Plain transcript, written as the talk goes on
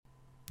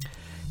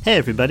Hey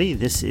everybody,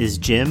 this is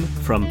Jim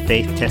from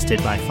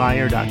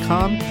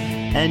FaithTestedByFire.com,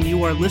 and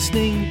you are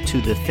listening to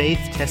the Faith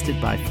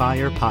Tested by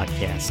Fire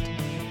podcast.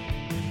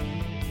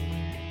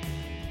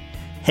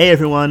 Hey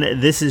everyone,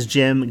 this is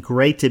Jim.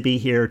 Great to be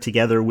here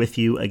together with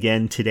you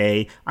again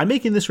today. I'm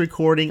making this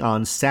recording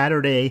on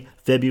Saturday,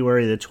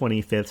 February the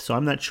 25th, so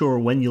I'm not sure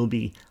when you'll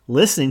be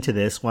listening to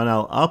this, when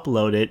I'll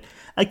upload it.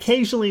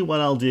 Occasionally what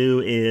I'll do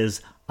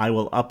is I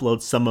will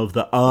upload some of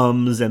the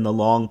ums and the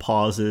long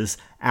pauses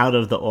out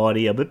of the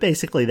audio, but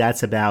basically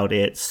that's about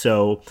it.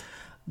 So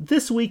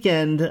this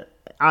weekend,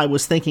 I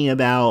was thinking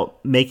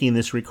about making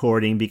this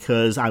recording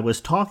because I was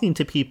talking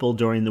to people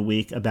during the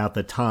week about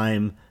the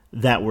time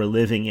that we're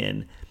living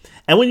in.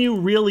 And when you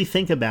really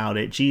think about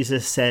it,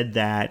 Jesus said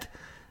that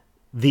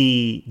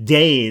the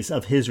days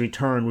of his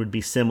return would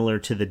be similar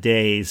to the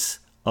days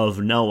of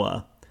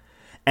Noah.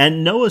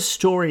 And Noah's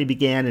story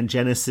began in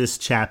Genesis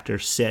chapter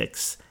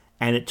 6.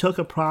 And it took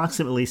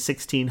approximately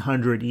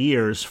 1,600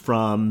 years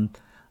from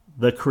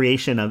the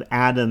creation of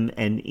Adam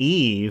and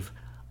Eve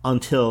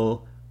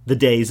until the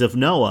days of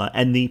Noah.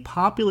 And the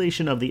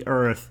population of the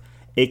earth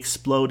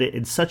exploded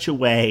in such a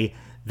way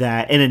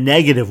that, in a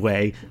negative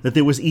way, that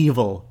there was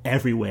evil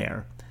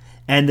everywhere.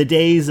 And the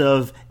days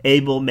of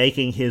Abel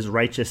making his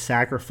righteous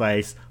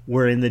sacrifice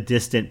were in the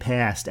distant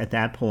past at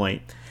that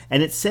point.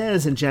 And it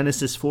says in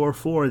Genesis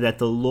 4:4 that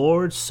the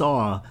Lord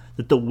saw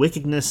that the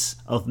wickedness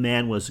of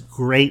man was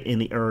great in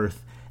the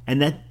earth,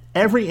 and that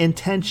every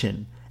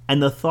intention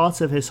and the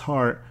thoughts of his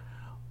heart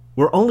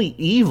were only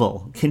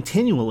evil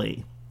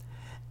continually.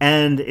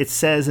 And it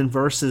says in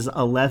verses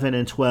 11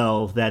 and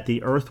 12 that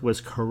the earth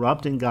was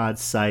corrupt in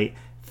God's sight,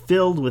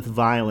 filled with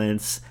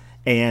violence,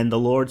 and the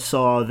Lord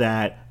saw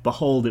that,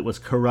 behold, it was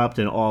corrupt,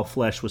 and all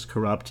flesh was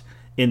corrupt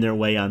in their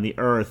way on the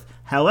earth.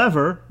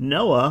 However,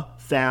 Noah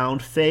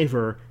found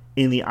favor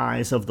in the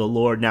eyes of the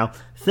Lord. Now,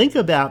 think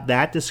about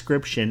that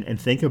description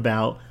and think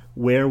about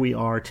where we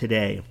are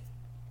today.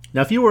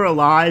 Now, if you were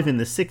alive in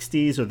the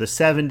 60s or the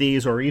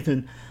 70s or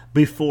even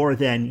before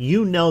then,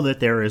 you know that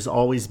there has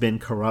always been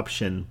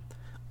corruption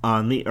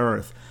on the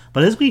earth.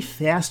 But as we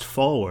fast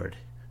forward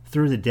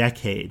through the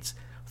decades,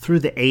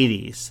 through the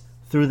 80s,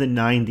 through the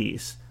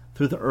 90s,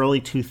 through the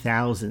early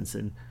 2000s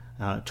and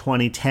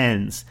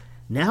 2010s,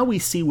 now we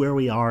see where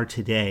we are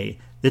today,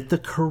 that the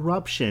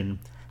corruption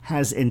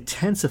has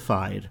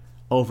intensified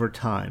over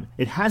time.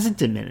 It hasn't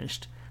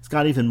diminished. It's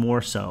got even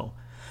more so.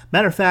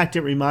 Matter of fact,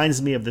 it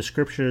reminds me of the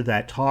scripture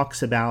that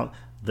talks about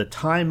the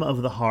time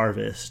of the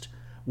harvest,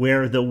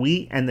 where the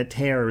wheat and the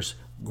tares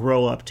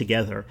grow up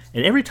together.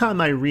 And every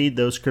time I read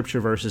those scripture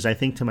verses, I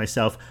think to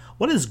myself,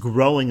 what does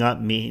growing up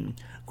mean?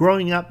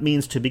 Growing up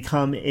means to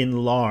become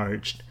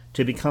enlarged,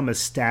 to become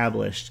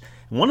established.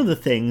 And one of the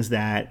things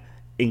that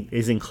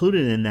is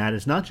included in that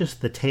is not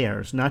just the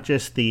tares, not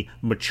just the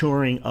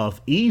maturing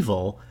of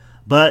evil,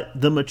 but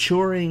the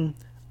maturing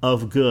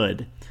of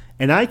good.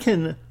 And I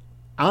can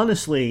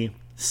honestly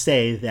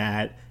say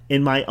that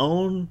in my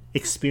own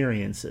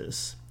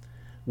experiences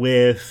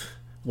with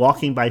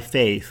walking by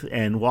faith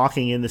and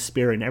walking in the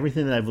Spirit and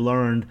everything that I've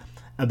learned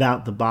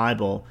about the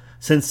Bible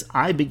since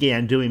I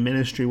began doing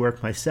ministry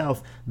work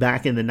myself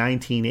back in the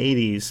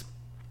 1980s,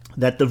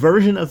 that the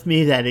version of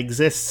me that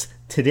exists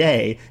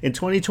today in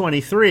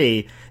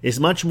 2023 is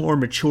much more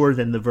mature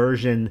than the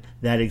version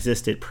that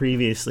existed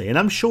previously. And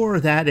I'm sure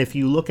that if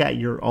you look at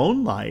your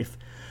own life,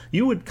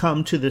 you would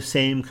come to the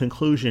same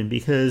conclusion,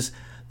 because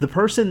the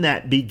person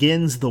that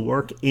begins the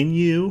work in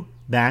you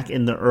back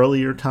in the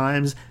earlier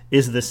times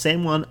is the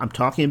same one, I'm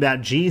talking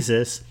about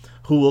Jesus,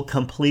 who will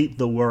complete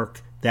the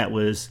work that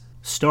was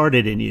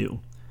started in you.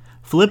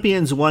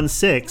 Philippians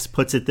 1:6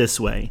 puts it this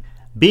way: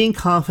 being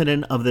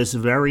confident of this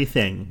very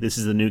thing, this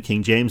is the New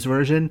King James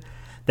Version,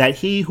 that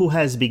he who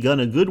has begun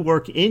a good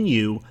work in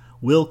you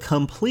will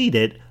complete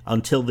it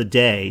until the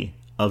day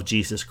of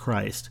Jesus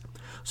Christ.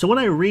 So when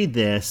I read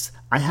this,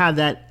 I have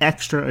that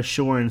extra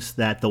assurance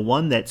that the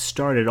one that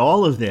started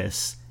all of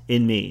this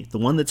in me, the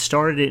one that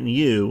started it in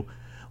you,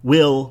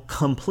 will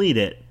complete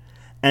it.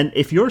 And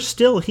if you're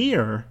still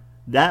here,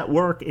 that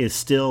work is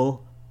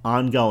still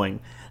ongoing.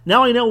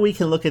 Now, I know we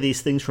can look at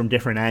these things from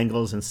different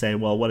angles and say,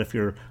 well, what if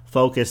your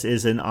focus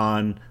isn't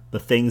on the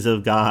things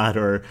of God,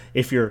 or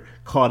if you're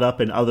caught up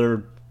in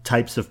other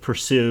types of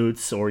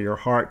pursuits, or your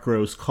heart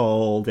grows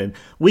cold, and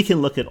we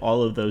can look at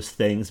all of those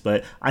things.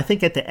 But I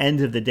think at the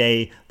end of the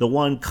day, the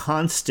one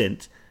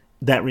constant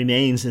that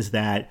remains is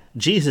that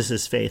Jesus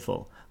is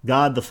faithful.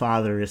 God the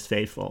Father is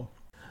faithful.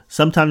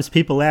 Sometimes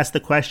people ask the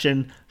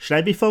question, should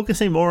I be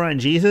focusing more on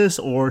Jesus,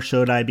 or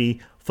should I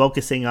be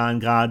focusing on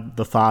God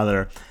the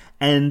Father?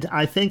 And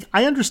I think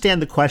I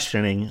understand the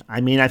questioning.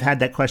 I mean, I've had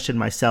that question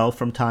myself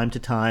from time to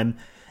time.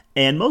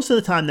 And most of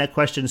the time that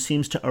question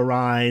seems to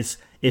arise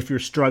if you're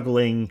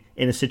struggling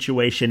in a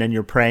situation and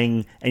you're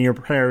praying and your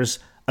prayers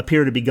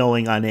appear to be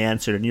going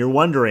unanswered. And you're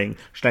wondering,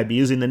 should I be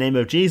using the name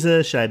of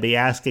Jesus? Should I be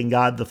asking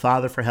God the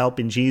Father for help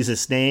in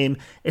Jesus' name?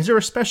 Is there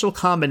a special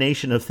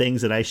combination of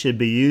things that I should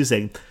be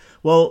using?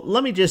 Well,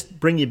 let me just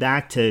bring you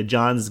back to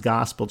John's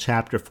Gospel,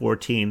 chapter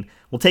 14.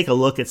 We'll take a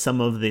look at some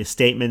of the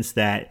statements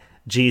that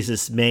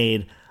Jesus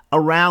made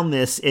around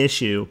this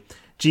issue.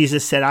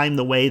 Jesus said, "I am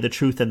the way, the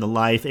truth, and the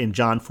life," in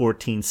John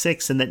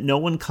 14:6, and that no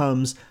one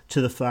comes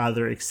to the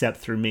Father except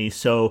through me.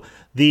 So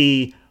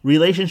the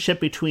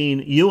relationship between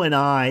you and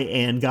I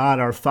and God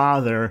our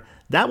Father,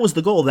 that was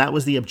the goal, that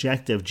was the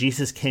objective.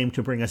 Jesus came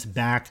to bring us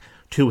back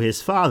to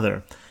his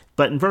Father.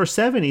 But in verse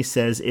 7 he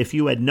says, "If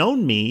you had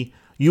known me,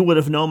 you would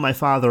have known my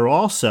Father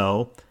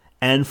also,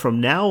 and from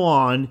now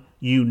on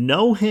you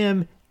know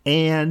him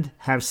and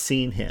have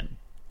seen him."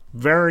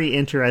 Very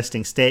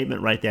interesting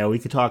statement right there. We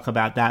could talk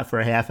about that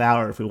for a half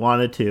hour if we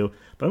wanted to,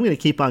 but I'm going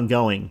to keep on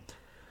going.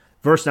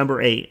 Verse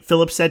number 8,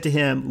 Philip said to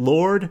him,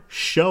 "Lord,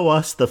 show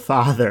us the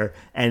Father,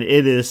 and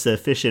it is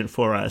sufficient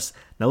for us."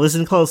 Now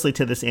listen closely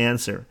to this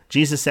answer.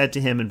 Jesus said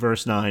to him in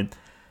verse 9,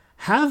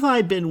 "Have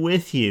I been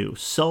with you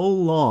so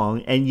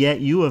long, and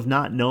yet you have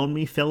not known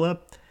me,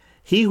 Philip?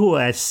 He who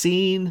has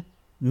seen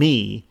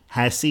me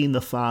has seen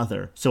the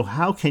Father. So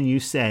how can you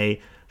say,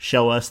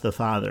 'Show us the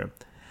Father'?"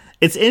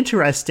 It's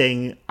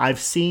interesting. I've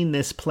seen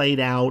this played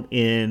out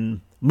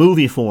in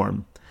movie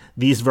form,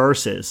 these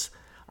verses.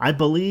 I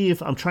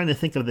believe, I'm trying to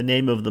think of the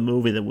name of the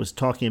movie that was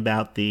talking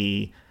about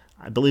I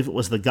believe it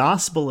was the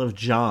Gospel of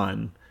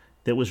John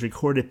that was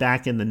recorded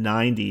back in the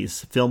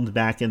 90s, filmed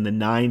back in the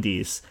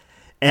 90s.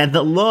 And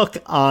the look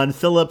on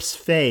Philip's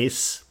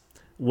face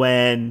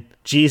when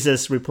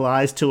Jesus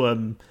replies to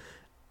him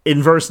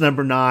in verse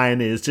number 9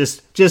 is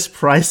just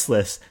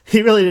priceless.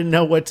 He really didn't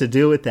know what to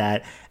do with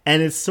that.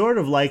 And it's sort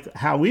of like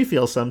how we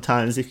feel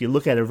sometimes if you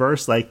look at a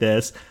verse like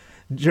this.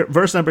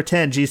 Verse number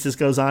 10, Jesus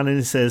goes on and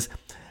he says,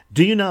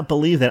 "Do you not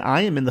believe that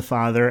I am in the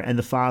Father and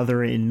the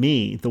Father in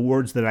me? The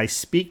words that I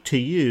speak to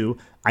you,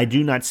 I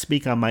do not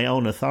speak on my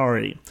own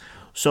authority."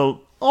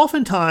 So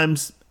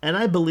oftentimes, and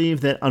I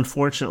believe that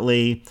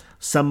unfortunately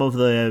some of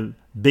the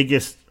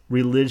biggest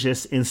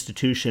religious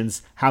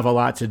institutions have a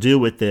lot to do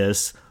with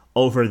this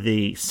over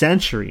the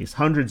centuries,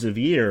 hundreds of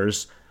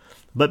years,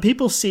 but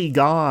people see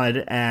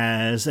God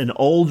as an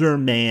older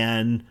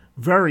man,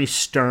 very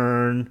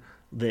stern,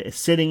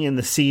 sitting in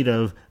the seat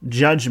of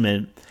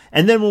judgment.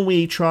 And then when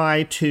we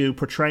try to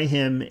portray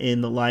him in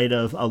the light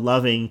of a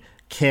loving,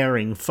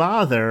 caring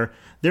father,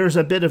 there's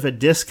a bit of a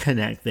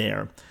disconnect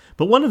there.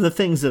 But one of the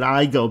things that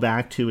I go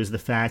back to is the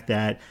fact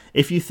that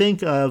if you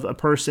think of a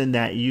person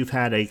that you've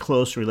had a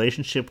close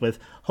relationship with,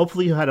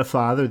 hopefully you had a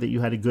father that you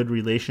had a good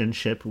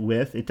relationship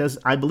with.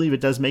 I believe it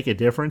does make a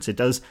difference. It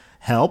does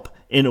help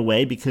in a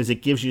way because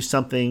it gives you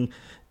something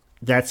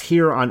that's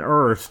here on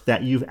earth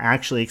that you've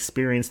actually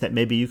experienced that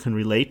maybe you can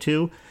relate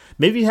to.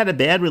 Maybe you had a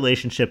bad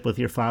relationship with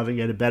your father,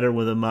 you had a better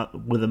with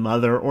a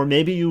mother, or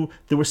maybe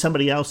there was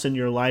somebody else in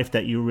your life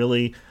that you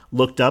really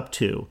looked up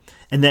to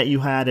and that you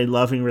had a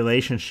loving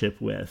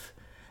relationship with.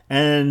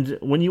 And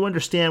when you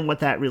understand what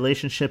that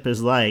relationship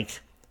is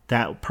like,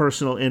 that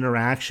personal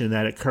interaction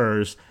that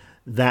occurs,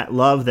 that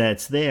love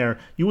that's there,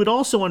 you would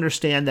also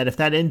understand that if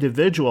that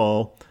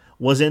individual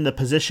was in the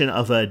position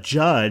of a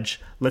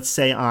judge, let's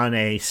say on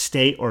a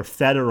state or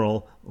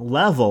federal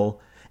level,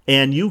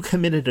 and you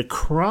committed a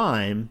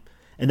crime,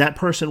 and that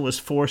person was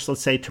forced, let's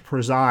say, to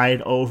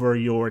preside over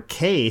your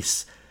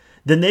case,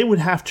 then they would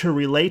have to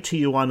relate to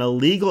you on a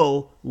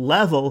legal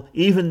level,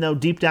 even though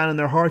deep down in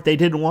their heart they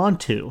didn't want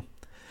to.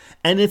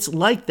 And it's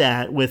like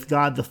that with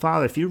God the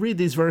Father. If you read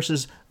these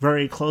verses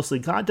very closely,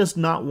 God does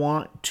not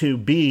want to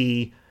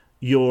be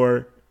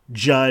your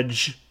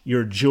judge,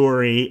 your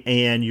jury,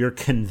 and your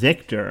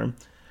convictor.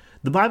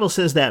 The Bible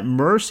says that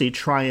mercy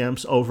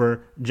triumphs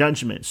over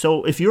judgment.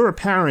 So if you're a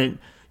parent,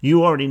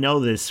 you already know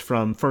this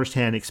from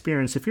firsthand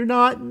experience. If you're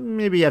not,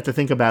 maybe you have to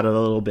think about it a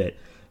little bit.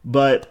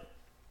 But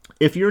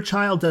if your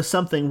child does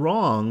something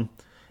wrong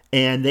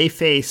and they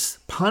face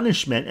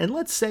punishment, and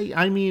let's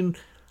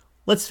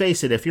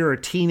face it, if you're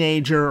a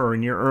teenager or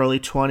in your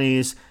early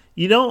 20s,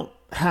 you don't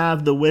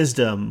have the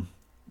wisdom,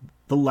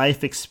 the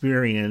life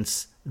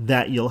experience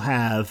that you'll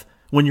have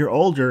when you're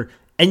older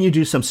and you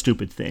do some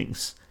stupid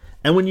things.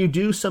 And when you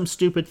do some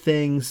stupid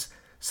things,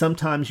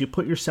 sometimes you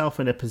put yourself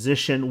in a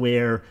position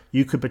where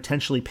you could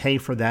potentially pay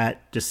for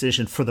that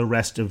decision for the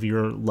rest of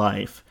your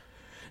life.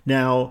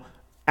 Now,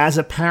 as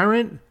a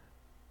parent,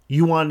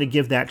 you want to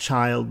give that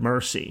child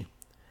mercy.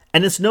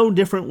 And it's no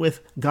different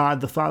with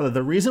God the Father.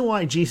 The reason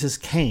why Jesus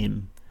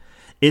came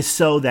is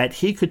so that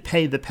he could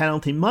pay the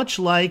penalty, much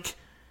like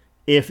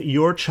if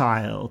your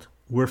child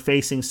were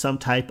facing some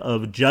type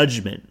of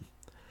judgment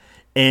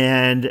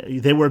and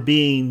they were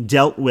being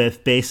dealt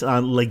with based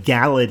on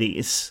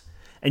legalities,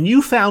 and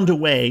you found a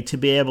way to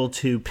be able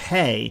to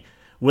pay,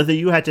 whether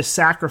you had to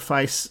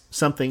sacrifice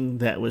something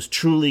that was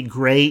truly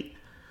great,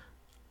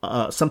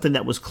 something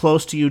that was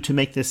close to you to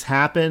make this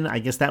happen. I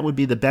guess that would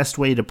be the best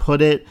way to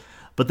put it.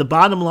 But the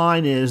bottom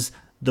line is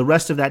the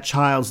rest of that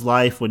child's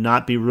life would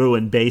not be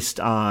ruined based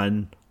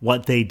on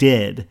what they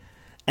did.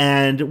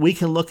 And we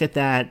can look at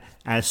that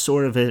as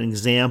sort of an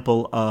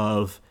example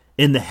of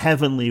in the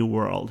heavenly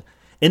world.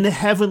 In the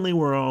heavenly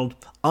world,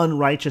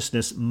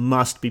 unrighteousness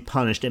must be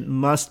punished. It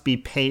must be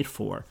paid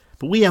for.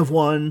 But we have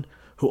one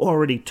who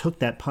already took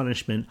that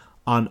punishment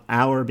on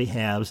our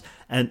behalves.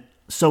 And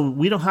so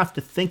we don't have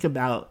to think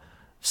about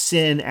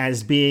sin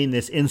as being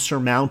this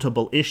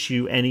insurmountable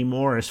issue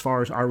anymore as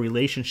far as our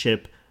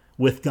relationship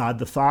with God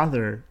the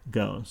Father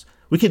goes.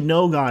 We can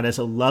know God as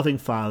a loving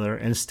Father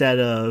instead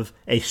of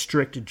a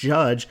strict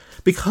judge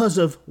because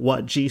of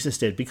what Jesus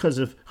did, because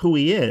of who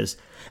he is.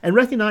 And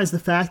recognize the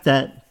fact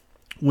that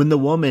when the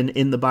woman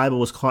in the Bible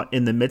was caught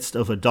in the midst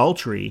of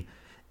adultery,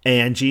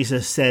 and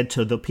Jesus said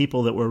to the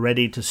people that were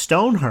ready to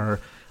stone her,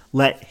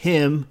 "Let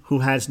him who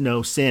has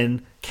no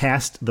sin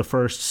cast the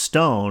first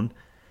stone,"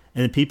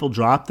 and the people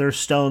dropped their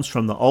stones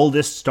from the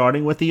oldest,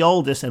 starting with the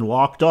oldest, and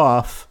walked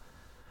off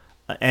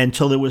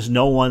until there was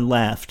no one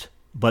left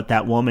but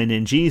that woman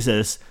and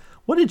Jesus.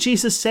 What did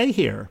Jesus say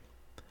here?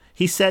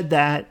 He said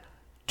that,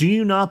 "Do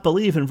you not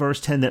believe," in verse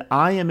 10, "that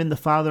I am in the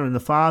Father and the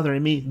Father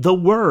in me? The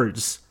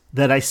words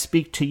that I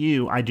speak to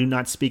you, I do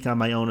not speak on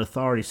my own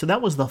authority." So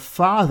that was the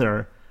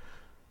Father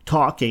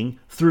talking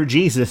through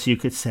Jesus, you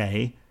could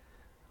say,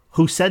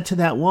 who said to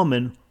that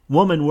woman,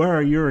 "Woman, where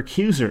are your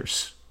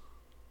accusers?"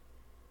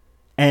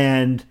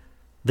 And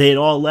they had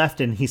all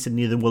left, and he said,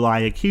 "Neither will I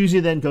accuse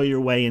you, then go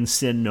your way and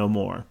sin no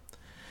more."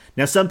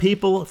 Now, some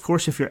people, of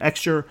course, if you're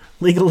extra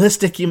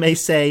legalistic, you may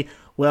say,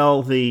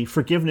 well, the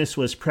forgiveness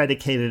was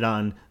predicated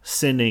on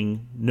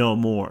sinning no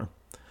more.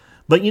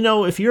 But,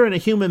 if you're in a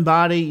human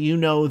body, you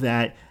know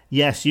that,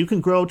 yes, you can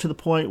grow to the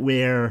point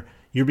where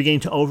you're beginning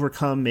to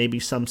overcome maybe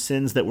some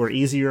sins that were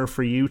easier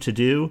for you to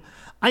do.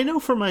 I know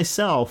for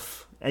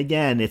myself,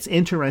 again, it's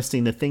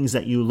interesting the things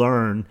that you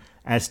learn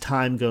as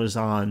time goes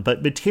on,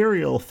 but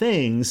material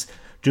things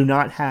do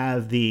not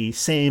have the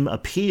same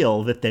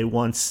appeal that they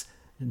once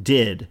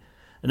did.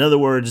 In other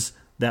words,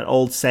 that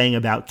old saying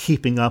about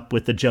keeping up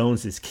with the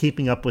Joneses,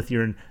 keeping up with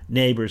your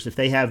neighbors. If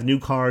they have new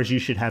cars, you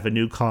should have a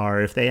new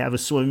car. If they have a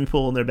swimming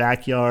pool in their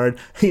backyard,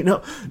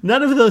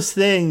 none of those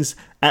things,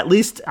 at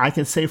least I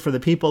can say for the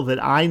people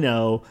that I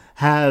know,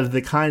 have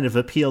the kind of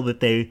appeal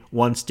that they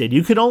once did.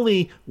 You could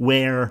only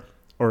wear,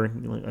 or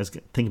I was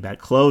thinking about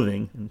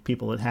clothing, and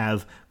people that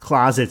have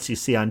closets you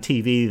see on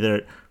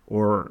TV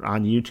or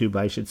on YouTube,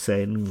 I should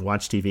say, and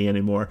watch TV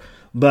anymore.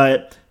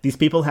 But these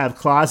people have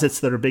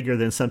closets that are bigger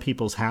than some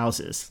people's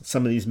houses,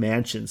 some of these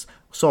mansions.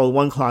 Saw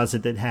one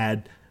closet that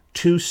had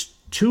two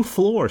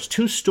floors,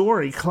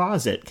 2-story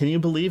closet. Can you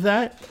believe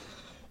that?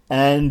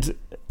 And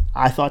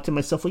I thought to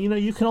myself, well,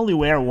 you can only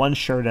wear one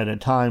shirt at a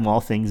time, all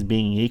things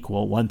being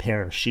equal, one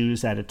pair of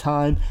shoes at a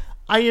time.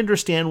 I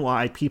understand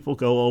why people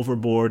go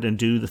overboard and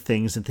do the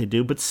things that they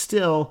do, but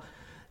still,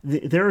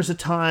 there is a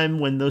time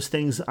when those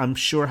things, I'm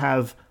sure,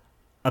 have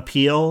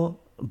appeal,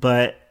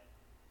 but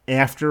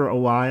after a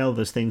while,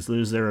 those things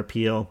lose their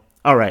appeal.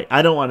 All right,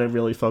 I don't want to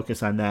really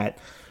focus on that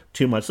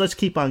too much. Let's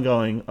keep on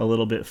going a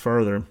little bit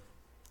further.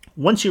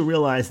 Once you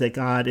realize that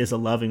God is a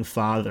loving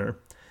Father,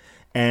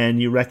 and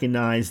you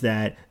recognize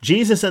that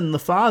Jesus and the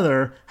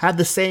Father have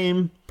the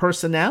same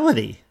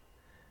personality.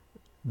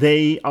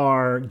 They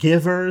are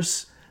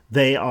givers.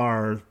 They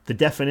are the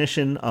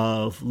definition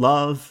of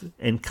love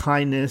and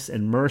kindness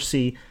and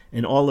mercy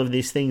and all of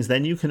these things.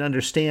 Then you can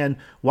understand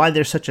why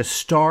there's such a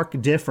stark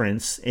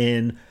difference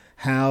in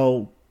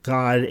how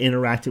God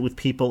interacted with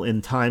people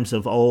in times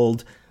of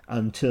old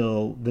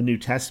until the New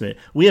Testament.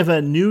 We have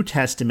a New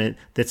Testament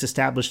that's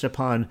established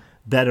upon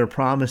better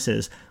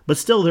promises, but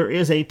still there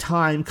is a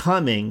time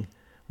coming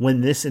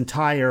when this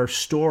entire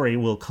story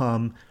will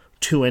come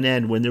to an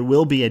end, when there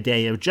will be a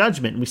day of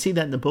judgment. And we see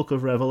that in the book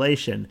of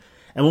Revelation.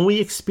 And when we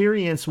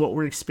experience what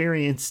we're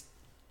experiencing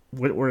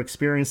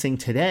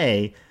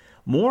today,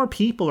 more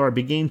people are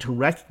beginning to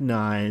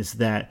recognize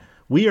that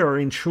we are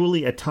in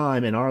truly a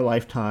time in our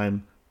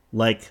lifetime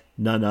like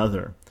none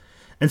other.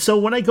 And so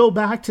when I go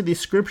back to the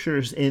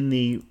scriptures in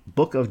the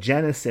book of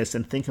Genesis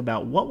and think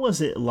about what was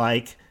it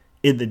like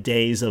in the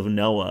days of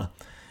Noah,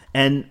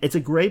 and it's a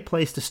great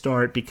place to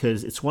start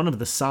because it's one of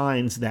the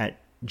signs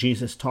that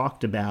Jesus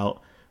talked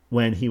about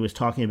when he was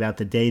talking about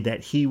the day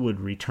that he would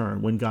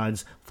return, when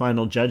God's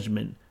final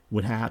judgment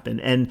would happen.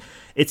 And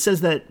it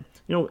says that,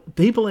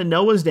 people in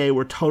Noah's day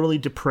were totally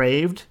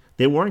depraved.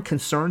 They weren't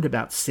concerned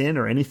about sin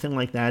or anything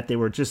like that. They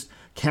were just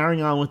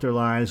carrying on with their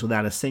lives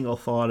without a single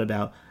thought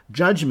about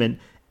judgment.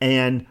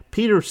 And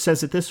Peter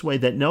says it this way,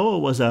 that Noah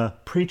was a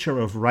preacher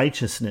of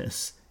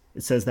righteousness.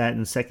 It says that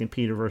in 2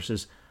 Peter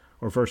verse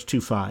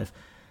 2:5.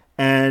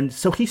 And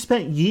so he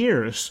spent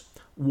years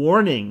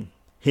warning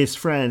his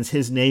friends,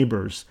 his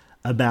neighbors,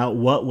 about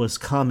what was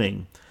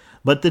coming.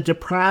 But the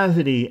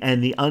depravity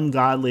and the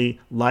ungodly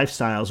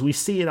lifestyles, we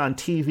see it on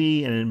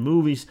TV and in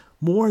movies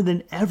more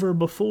than ever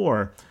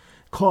before,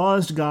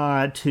 caused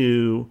God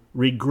to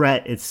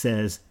regret, it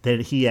says,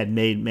 that he had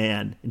made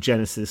man,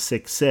 Genesis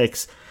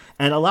 6:6.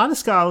 And a lot of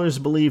scholars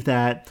believe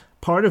that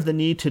part of the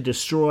need to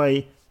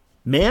destroy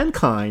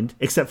mankind,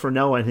 except for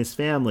Noah and his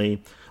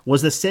family,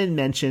 was the sin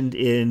mentioned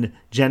in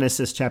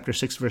Genesis chapter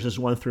 6, verses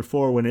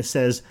 1-4, when it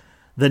says,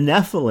 "The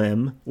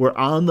Nephilim were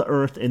on the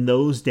earth in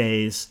those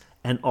days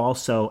and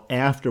also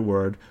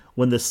afterward,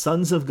 when the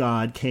sons of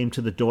God came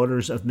to the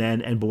daughters of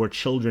men and bore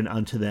children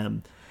unto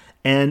them.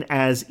 And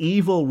as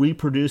evil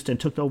reproduced and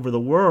took over the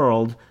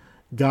world,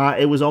 God,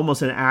 it was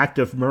almost an act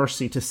of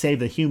mercy to save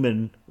the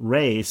human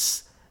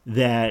race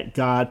that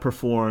God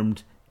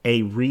performed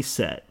a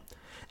reset.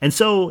 And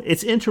so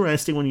it's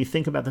interesting when you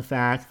think about the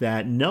fact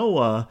that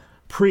Noah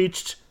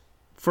preached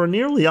for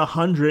nearly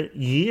 100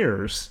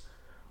 years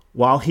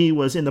while he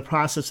was in the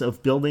process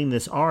of building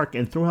this ark.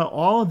 And throughout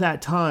all of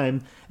that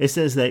time, it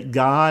says that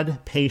God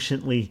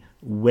patiently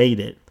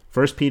waited.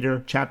 1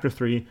 Peter chapter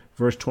 3,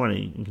 verse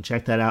 20. You can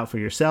check that out for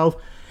yourself.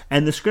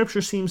 And the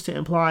scripture seems to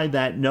imply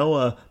that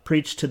Noah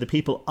preached to the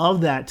people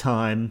of that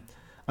time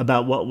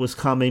about what was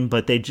coming,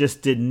 but they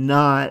just did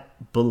not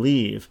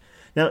believe.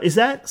 Now, is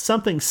that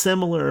something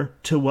similar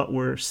to what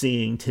we're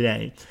seeing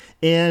today?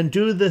 And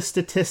do the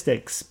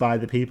statistics by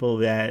the people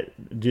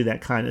that do that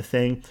kind of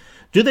thing,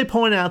 do they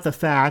point out the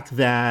fact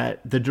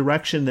that the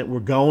direction that we're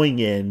going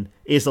in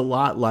is a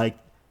lot like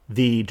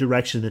the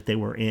direction that they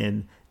were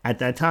in at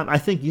that time? I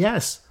think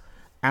yes,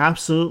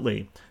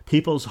 absolutely.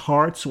 People's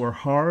hearts were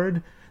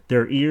hard.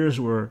 Their ears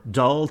were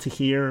dull to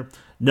hear.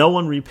 No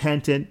one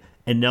repented,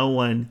 and no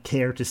one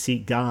cared to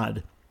seek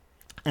God.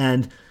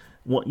 And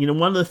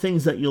one of the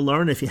things that you'll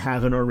learn if you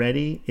haven't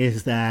already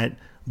is that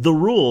the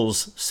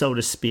rules, so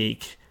to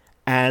speak,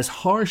 as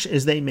harsh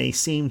as they may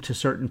seem to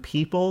certain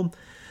people,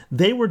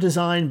 they were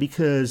designed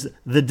because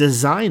the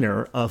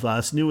designer of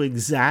us knew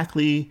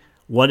exactly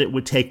what it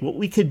would take, what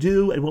we could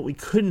do and what we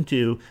couldn't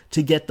do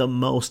to get the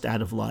most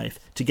out of life,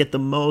 to get the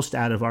most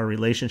out of our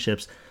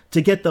relationships, to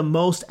get the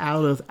most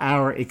out of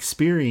our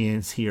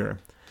experience here.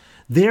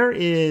 There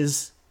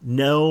is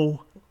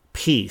no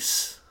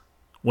peace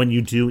when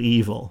you do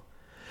evil.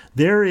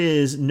 There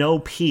is no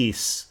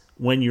peace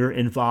when you're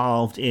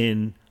involved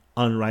in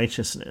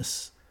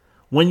unrighteousness.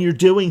 When you're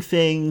doing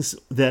things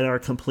that are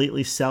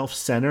completely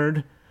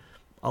self-centered,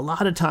 a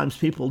lot of times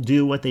people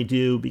do what they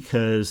do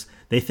because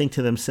they think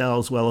to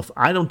themselves, well, if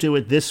I don't do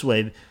it this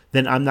way,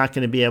 then I'm not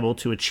going to be able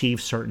to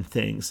achieve certain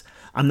things.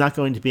 I'm not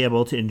going to be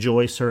able to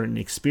enjoy certain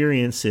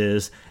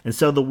experiences. And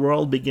so the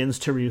world begins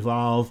to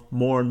revolve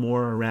more and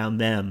more around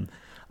them.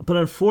 But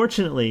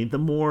unfortunately, the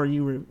more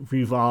you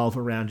revolve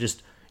around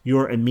just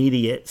your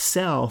immediate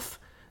self,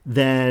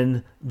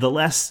 then the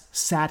less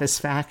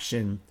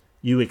satisfaction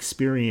you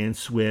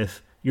experience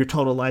with your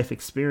total life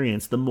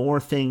experience. The more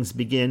things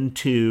begin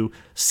to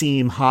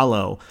seem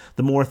hollow,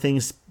 the more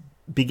things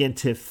begin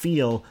to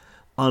feel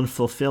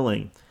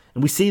unfulfilling.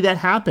 And we see that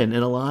happen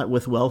in a lot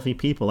with wealthy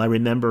people. I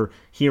remember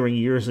hearing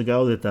years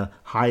ago that the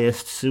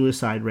highest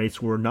suicide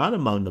rates were not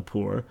among the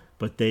poor,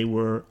 but they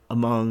were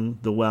among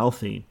the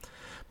wealthy.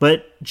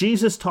 But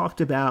Jesus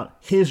talked about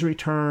his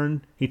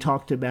return. He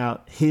talked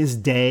about his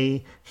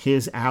day,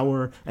 his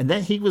hour, and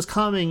that he was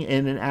coming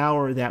in an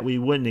hour that we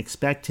wouldn't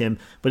expect him.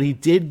 But he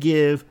did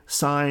give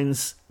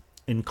signs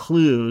and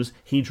clues.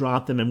 He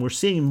dropped them, and we're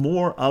seeing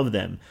more of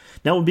them.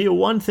 Now, it would be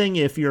one thing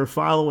if you're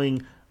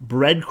following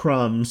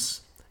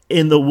breadcrumbs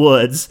in the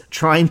woods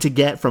trying to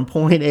get from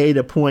point A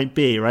to point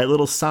B, right?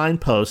 Little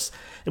signposts.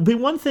 It'd be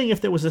one thing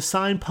if there was a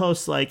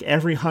signpost like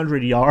every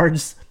 100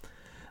 yards.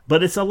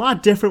 But it's a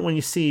lot different when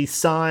you see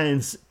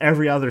signs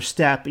every other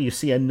step. You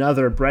see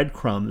another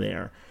breadcrumb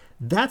there.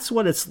 That's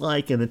what it's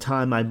like in the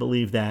time I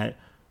believe that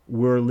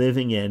we're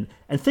living in.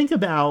 And think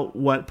about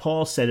what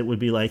Paul said it would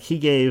be like. He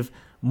gave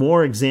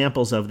more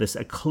examples of this,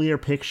 a clear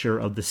picture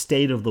of the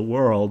state of the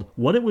world,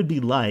 what it would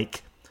be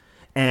like,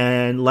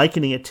 and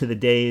likening it to the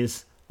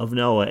days of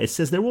Noah. It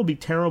says there will be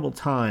terrible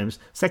times.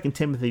 2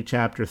 Timothy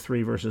chapter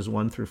 3, verses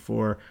 1 through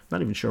 4. I'm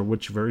not even sure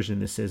which version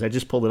this is. I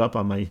just pulled it up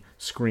on my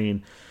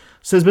screen.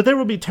 It says, but there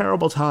will be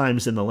terrible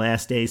times in the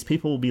last days.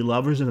 People will be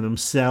lovers of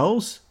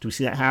themselves. Do we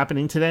see that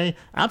happening today?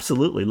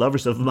 Absolutely.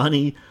 Lovers of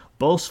money,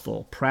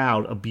 boastful,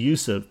 proud,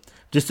 abusive,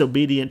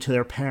 disobedient to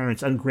their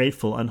parents,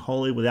 ungrateful,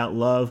 unholy, without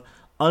love,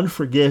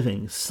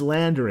 unforgiving,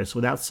 slanderous,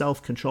 without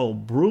self-control,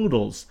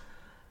 brutals,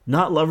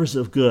 not lovers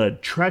of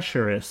good,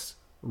 treacherous,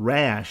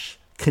 rash,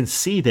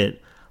 conceited,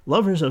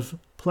 lovers of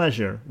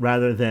pleasure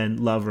rather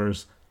than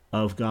lovers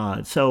of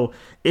God. So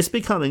it's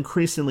become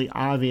increasingly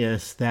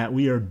obvious that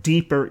we are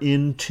deeper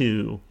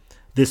into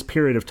this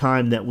period of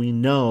time that we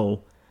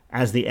know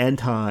as the end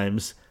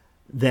times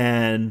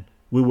than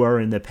we were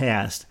in the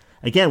past.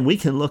 Again, we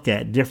can look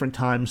at different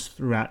times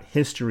throughout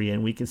history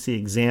and we can see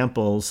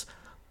examples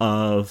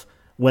of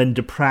when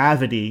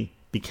depravity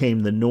became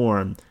the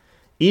norm.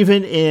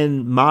 Even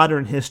in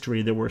modern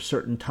history, there were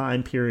certain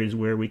time periods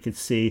where we could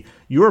see,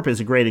 Europe is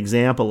a great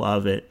example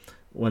of it,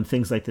 when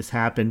things like this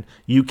happen,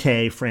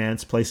 UK,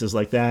 France, places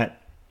like that.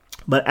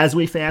 But as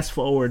we fast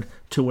forward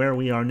to where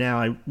we are now,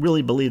 I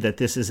really believe that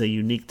this is a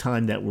unique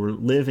time that we're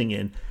living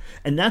in.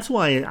 And that's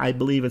why I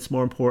believe it's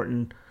more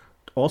important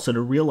also to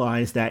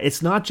realize that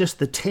it's not just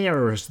the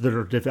tares that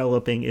are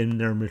developing in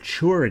their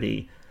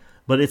maturity,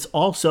 but it's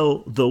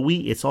also the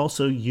wheat. It's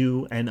also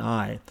you and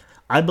I.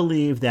 I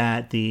believe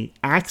that the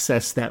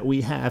access that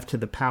we have to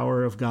the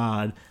power of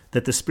God,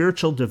 that the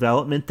spiritual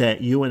development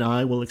that you and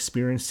I will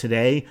experience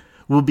today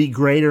will be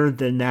greater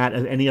than that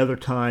of any other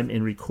time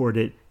in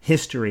recorded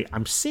history.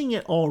 I'm seeing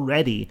it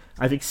already.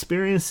 I've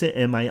experienced it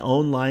in my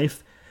own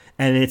life,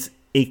 and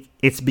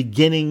it's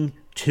beginning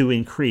to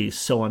increase.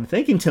 So I'm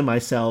thinking to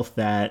myself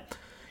that,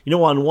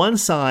 On one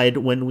side,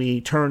 when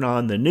we turn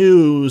on the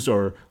news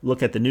or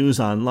look at the news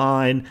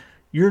online,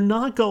 you're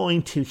not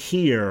going to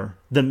hear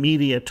the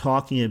media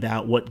talking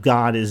about what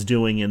God is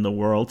doing in the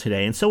world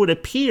today. And so it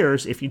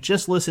appears, if you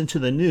just listen to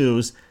the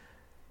news,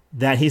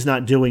 that he's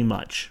not doing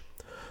much.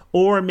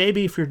 Or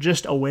maybe if you're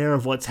just aware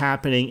of what's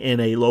happening in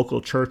a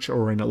local church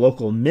or in a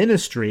local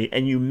ministry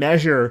and you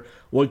measure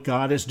what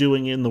God is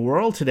doing in the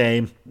world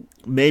today,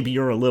 maybe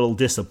you're a little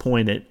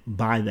disappointed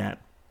by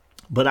that.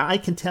 But I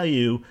can tell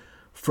you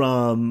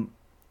from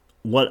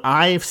what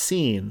I've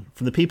seen,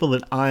 from the people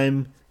that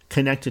I'm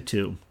connected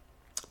to,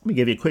 let me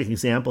give you a quick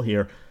example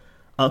here.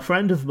 A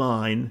friend of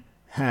mine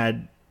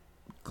had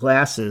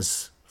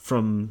glasses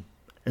from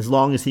as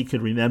long as he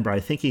could remember. I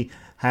think he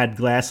had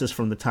glasses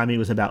from the time he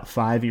was about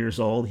 5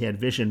 years old. He had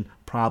vision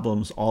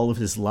problems all of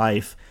his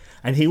life.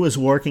 And he was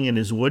working in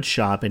his wood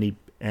shop, and he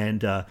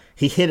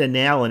hit a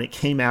nail, and it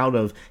came out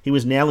of, he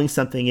was nailing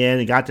something in,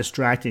 and got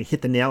distracted, and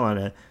hit the nail on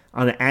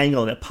an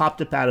angle, and it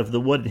popped up out of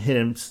the wood and hit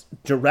him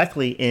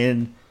directly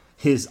in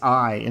his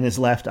eye, in his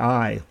left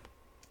eye.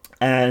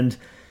 And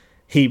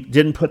he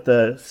didn't put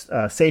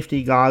the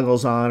safety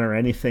goggles on or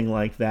anything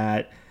like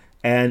that.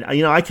 And,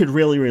 I could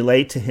really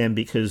relate to him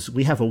because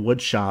we have a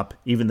wood shop,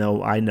 even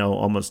though I know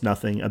almost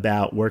nothing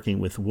about working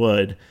with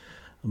wood.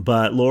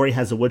 But Lori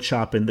has a wood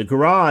shop in the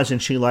garage,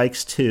 and she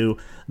likes to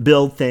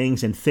build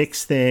things and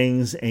fix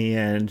things,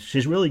 and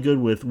she's really good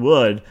with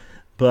wood.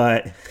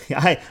 But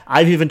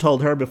I've even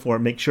told her before,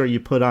 make sure you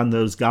put on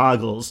those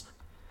goggles.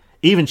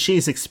 Even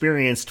she's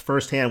experienced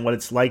firsthand what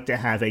it's like to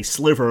have a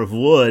sliver of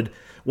wood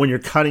when you're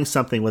cutting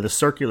something with a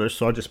circular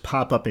saw just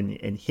pop up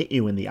and hit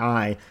you in the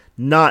eye.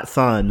 Not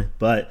fun,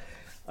 but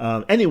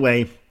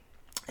anyway,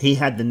 he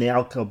had the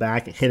nail go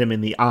back and hit him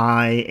in the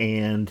eye,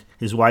 and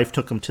his wife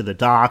took him to the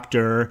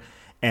doctor,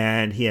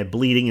 and he had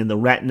bleeding in the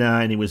retina,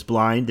 and he was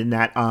blind in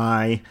that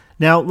eye.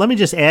 Now, let me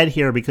just add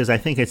here, because I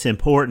think it's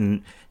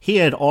important, he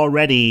had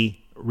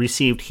already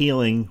received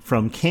healing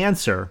from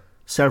cancer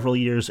several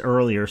years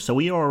earlier, so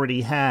we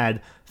already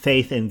had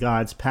faith in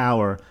God's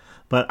power.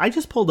 But I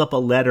just pulled up a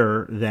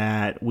letter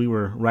that we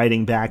were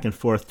writing back and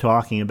forth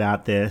talking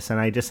about this, and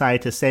I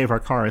decided to save our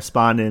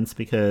correspondence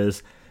because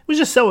it was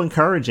just so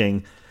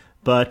encouraging.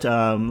 But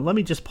let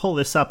me just pull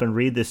this up and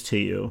read this to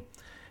you.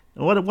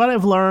 What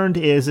I've learned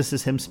is, this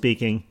is him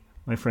speaking,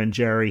 my friend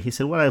Jerry. He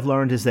said, what I've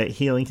learned is that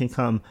healing can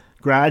come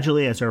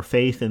gradually as our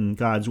faith in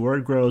God's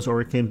word grows, or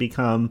it can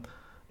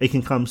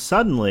come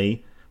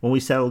suddenly when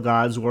we settle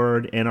God's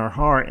word in our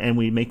heart and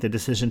we make the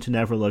decision to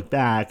never look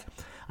back.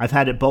 I've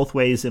had it both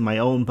ways in my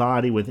own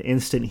body with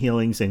instant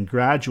healings and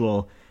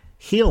gradual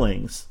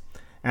healings.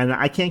 And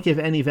I can't give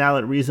any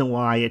valid reason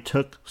why it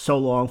took so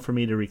long for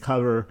me to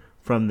recover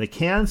from the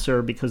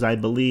cancer, because I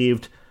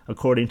believed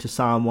according to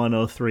Psalm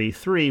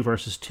 103:3,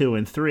 verses 2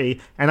 and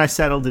 3, and I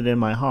settled it in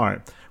my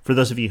heart. For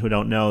those of you who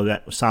don't know,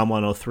 that Psalm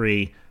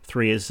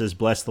 103:3 says,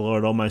 bless the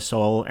Lord, O my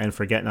soul, and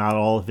forget not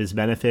all of his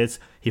benefits.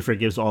 He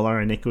forgives all our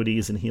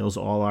iniquities and heals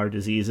all our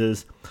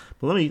diseases.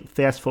 But let me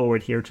fast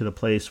forward here to the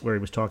place where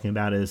he was talking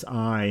about his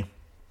eye.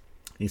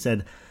 He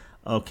said,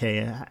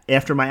 okay,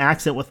 after my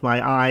accident with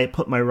my eye,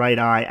 put my right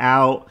eye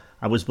out.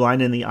 I was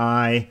blind in the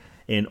eye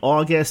in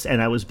August,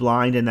 and I was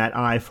blind in that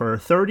eye for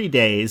 30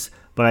 days,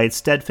 but I had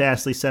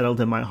steadfastly settled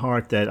in my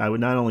heart that I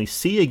would not only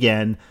see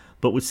again,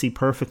 but would see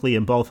perfectly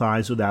in both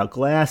eyes without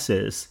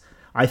glasses.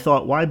 I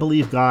thought, why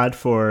believe God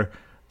for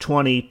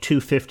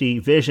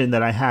 20/250 vision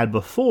that I had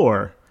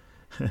before,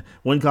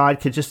 when God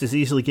could just as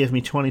easily give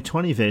me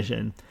 20/20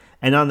 vision?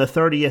 And on the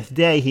 30th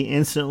day, he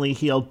instantly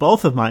healed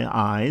both of my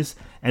eyes,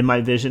 and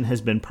my vision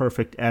has been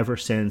perfect ever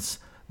since.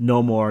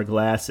 No more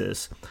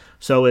glasses.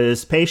 So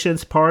is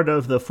patience part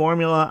of the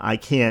formula? I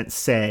can't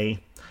say.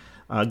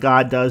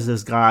 God does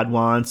as God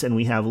wants, and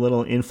we have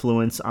little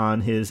influence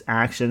on his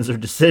actions or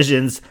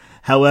decisions.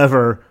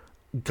 However,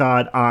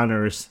 God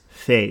honors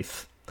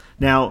faith.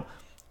 Now,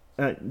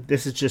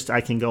 this is just,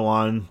 I can go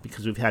on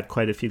because we've had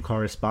quite a few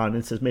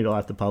correspondences. Maybe I'll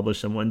have to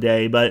publish them one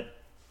day, but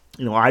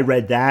I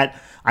read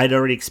that. I'd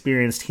already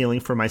experienced healing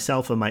for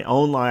myself in my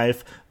own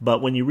life,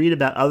 but when you read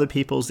about other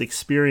people's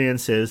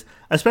experiences,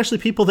 especially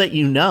people that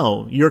you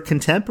know, your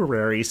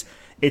contemporaries,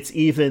 it's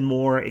even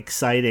more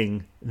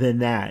exciting than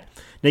that.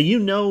 Now, you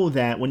know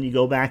that when you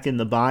go back in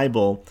the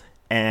Bible,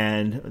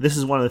 and this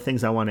is one of the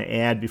things I want to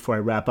add before I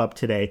wrap up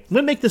today. I'm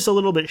going to make this a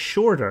little bit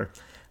shorter.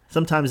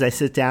 Sometimes I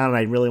sit down and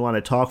I really want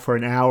to talk for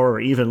an hour or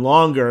even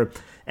longer,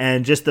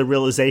 and just the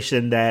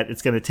realization that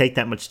it's going to take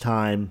that much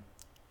time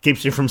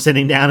keeps you from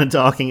sitting down and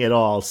talking at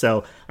all.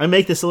 So I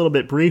make this a little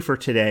bit briefer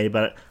today,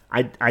 but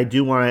I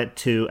do want it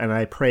to, and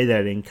I pray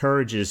that it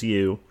encourages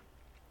you.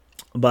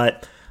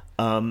 But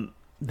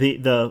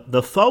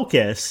the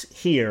focus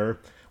here,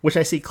 which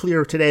I see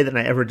clearer today than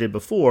I ever did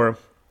before,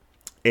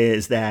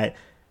 is that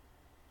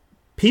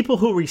people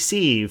who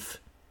receive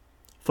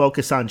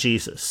focus on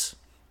Jesus.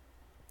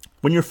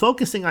 When you're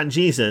focusing on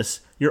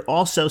Jesus, you're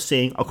also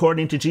seeing,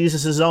 according to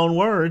Jesus' own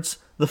words,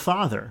 the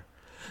Father.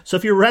 So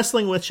if you're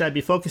wrestling with, should I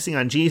be focusing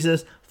on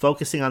Jesus,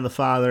 focusing on the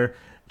Father?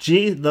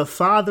 The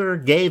Father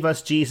gave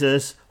us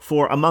Jesus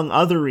for, among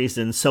other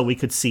reasons, so we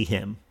could see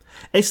him.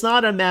 It's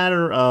not a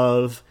matter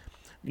of,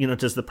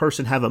 does the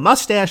person have a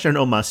mustache or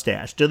no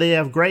mustache? Do they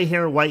have gray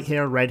hair, white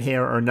hair, red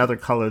hair, or another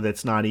color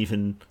that's not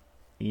even,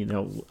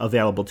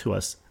 available to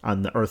us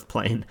on the earth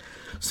plane?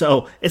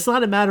 So it's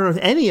not a matter of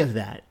any of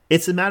that.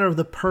 It's a matter of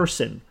the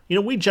person.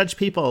 We judge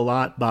people a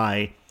lot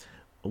by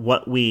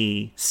what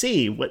we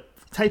see, what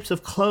types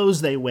of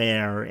clothes they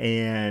wear,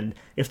 and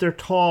if they're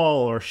tall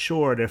or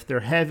short, if they're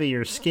heavy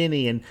or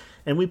skinny,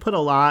 and we put a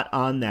lot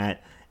on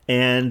that.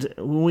 And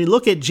when we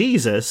look at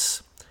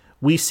Jesus,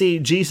 we see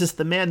Jesus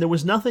the man. There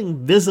was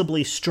nothing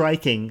visibly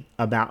striking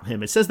about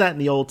him. It says that in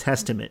the Old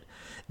Testament.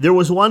 There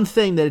was one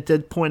thing that it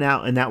did point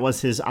out, and that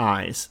was his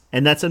eyes.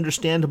 And that's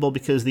understandable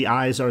because the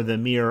eyes are the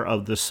mirror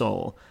of the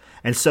soul.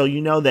 And so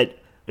that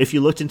if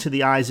you looked into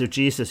the eyes of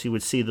Jesus, you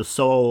would see the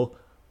soul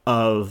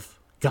of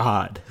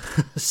God.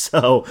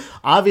 So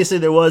obviously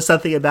there was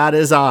something about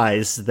his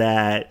eyes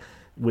that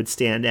would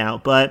stand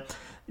out. But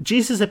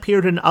Jesus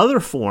appeared in other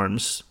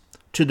forms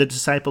to the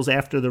disciples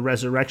after the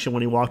resurrection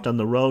when he walked on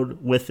the road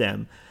with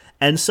them.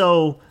 And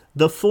so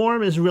the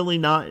form is really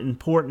not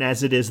important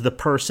as it is the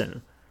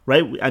person,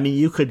 right? I mean,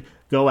 you could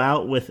go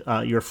out with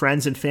your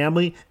friends and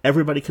family.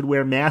 Everybody could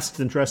wear masks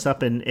and dress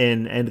up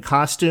in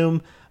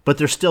costume, but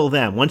they're still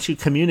them. Once you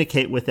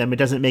communicate with them, it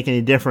doesn't make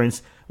any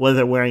difference whether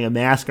they're wearing a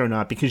mask or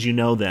not because you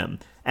know them.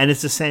 And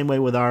it's the same way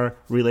with our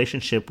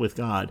relationship with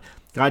God.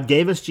 God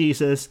gave us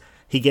Jesus.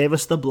 He gave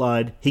us the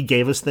blood. He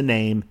gave us the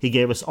name. He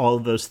gave us all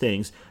of those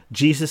things.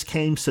 Jesus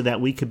came so that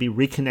we could be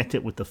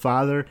reconnected with the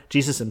Father.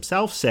 Jesus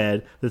himself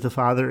said that the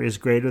Father is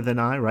greater than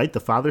I, right?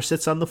 The Father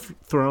sits on the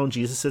throne.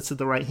 Jesus sits at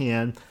the right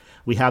hand.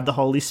 We have the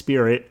Holy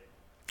Spirit.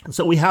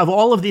 So we have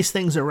all of these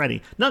things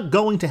already. Not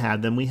going to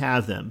have them, we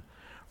have them,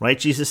 right?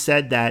 Jesus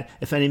said that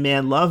if any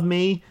man love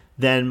me,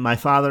 then my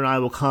Father and I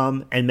will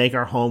come and make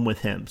our home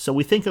with him. So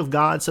we think of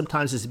God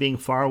sometimes as being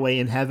far away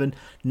in heaven.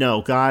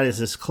 No, God is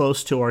as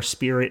close to our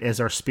spirit as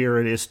our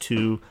spirit is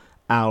to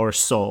our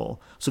soul.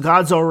 So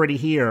God's already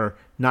here,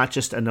 not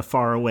just in a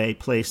faraway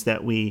place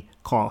that we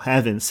call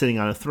heaven, sitting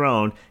on a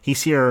throne.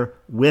 He's here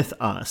with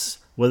us.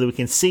 Whether we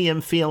can see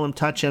him, feel him,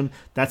 touch him,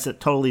 that's a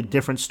totally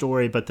different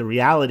story. But the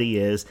reality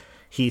is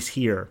he's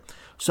here.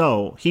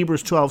 So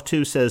Hebrews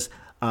 12:2 says,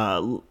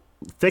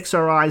 fix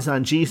our eyes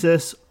on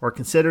Jesus, or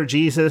consider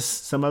Jesus,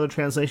 some other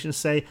translations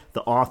say,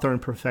 the author and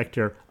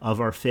perfecter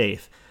of our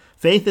faith.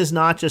 Faith is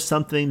not just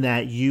something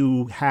that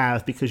you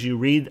have because you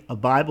read a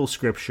Bible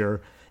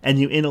scripture and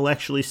you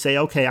intellectually say,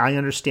 okay, I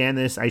understand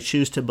this, I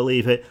choose to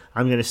believe it,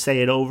 I'm going to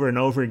say it over and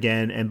over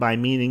again, and by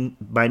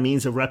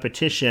means of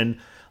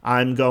repetition,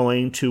 I'm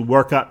going to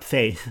work up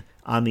faith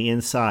on the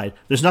inside.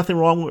 There's nothing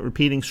wrong with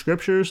repeating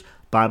scriptures.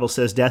 Bible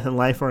says death and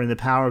life are in the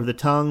power of the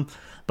tongue.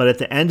 But at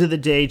the end of the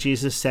day,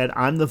 Jesus said,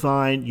 I'm the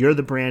vine, you're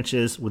the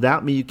branches.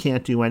 Without me, you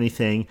can't do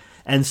anything.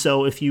 And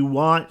so if you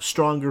want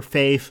stronger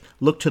faith,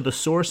 look to the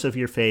source of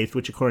your faith,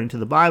 which according to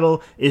the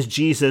Bible is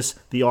Jesus,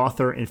 the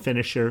author and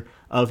finisher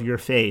of your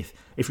faith.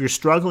 If you're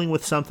struggling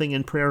with something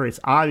in prayer, it's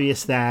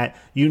obvious that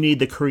you need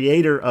the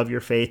creator of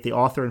your faith, the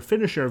author and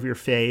finisher of your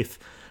faith,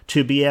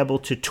 to be able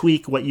to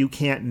tweak what you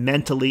can't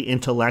mentally,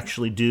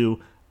 intellectually do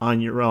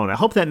on your own. I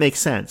hope that makes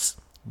sense,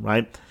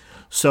 right?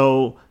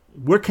 So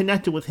we're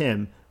connected with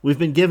him. We've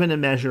been given a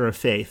measure of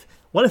faith.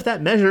 What if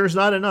that measure is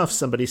not enough,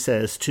 somebody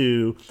says,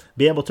 to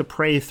be able to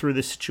pray through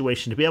this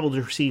situation, to be able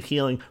to receive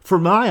healing for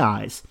my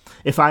eyes,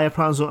 if I have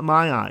problems with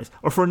my eyes,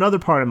 or for another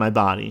part of my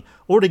body,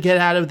 or to get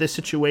out of this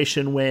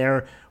situation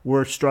where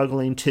we're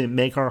struggling to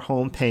make our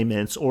home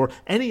payments, or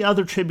any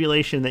other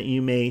tribulation that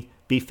you may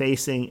be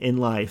facing in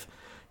life.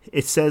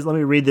 It says, let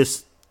me read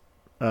this,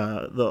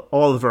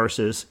 all the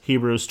verses,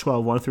 Hebrews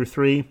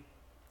 12:1-3.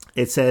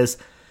 It says,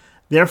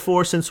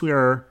 therefore, since we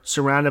are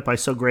surrounded by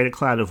so great a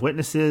cloud of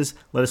witnesses,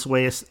 let us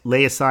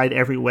lay aside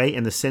every weight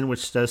and the sin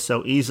which does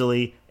so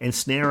easily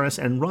ensnare us,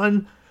 and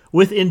run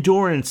with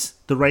endurance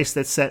the race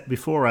that's set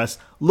before us,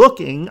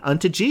 looking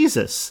unto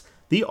Jesus,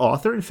 the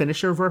author and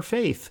finisher of our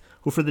faith,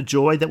 who for the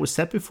joy that was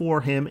set before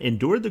him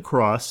endured the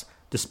cross,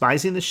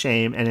 despising the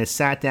shame, and has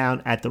sat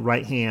down at the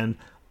right hand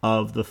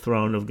of the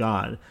throne of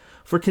God.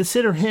 For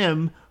consider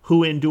him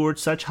who endured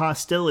such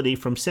hostility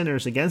from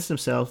sinners against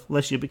himself,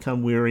 lest you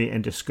become weary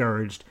and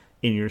discouraged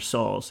in your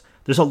souls.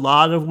 There's a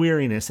lot of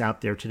weariness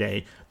out there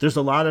today. There's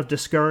a lot of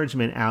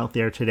discouragement out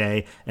there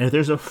today. And if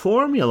there's a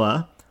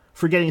formula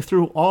for getting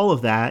through all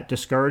of that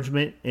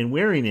discouragement and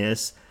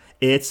weariness,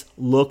 it's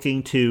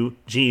looking to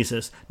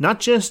Jesus. Not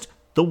just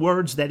the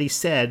words that he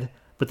said,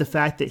 but the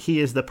fact that he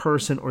is the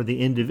person or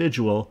the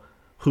individual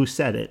who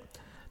said it.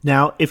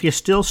 Now, if you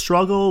still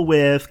struggle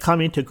with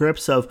coming to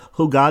grips of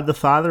who God the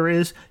Father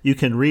is, you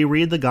can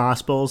reread the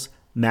Gospels,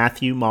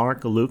 Matthew,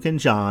 Mark, Luke, and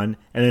John,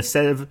 and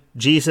instead of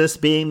Jesus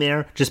being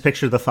there, just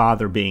picture the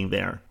Father being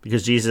there.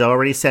 Because Jesus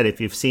already said,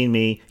 if you've seen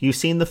me, you've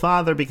seen the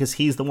Father, because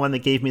he's the one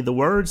that gave me the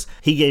words,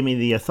 he gave me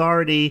the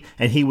authority,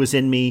 and he was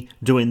in me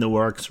doing the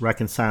works,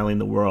 reconciling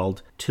the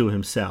world to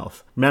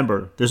himself.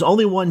 Remember, there's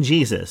only one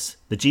Jesus.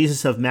 The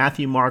Jesus of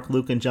Matthew, Mark,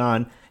 Luke, and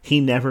John,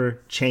 he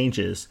never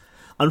changes.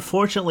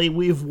 Unfortunately,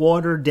 we've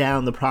watered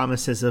down the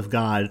promises of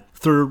God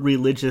through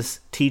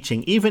religious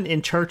teaching, even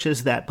in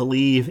churches that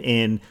believe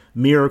in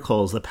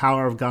miracles, the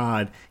power of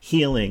God,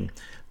 healing.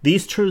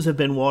 These truths have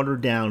been watered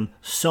down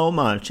so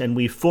much, and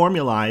we've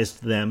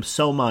formalized them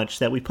so much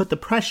that we put the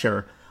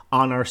pressure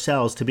on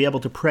ourselves to be able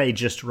to pray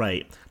just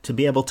right, to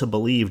be able to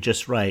believe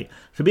just right,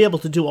 to be able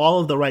to do all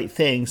of the right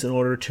things in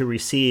order to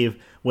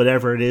receive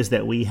whatever it is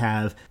that we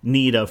have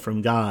need of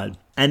from God.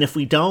 And if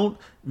we don't,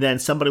 then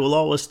somebody will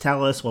always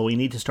tell us, well, we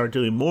need to start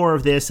doing more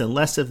of this and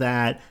less of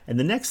that. And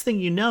the next thing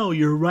you know,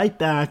 you're right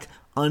back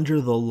under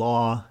the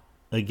law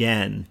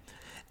again.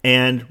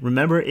 And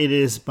remember, it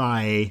is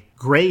by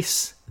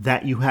grace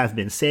that you have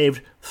been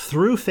saved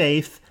through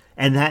faith,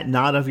 and that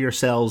not of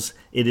yourselves,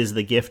 it is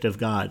the gift of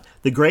God.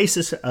 The grace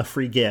is a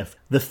free gift.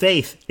 The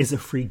faith is a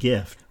free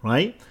gift,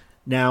 right?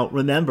 Now,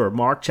 remember,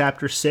 Mark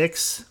chapter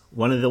 6,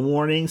 one of the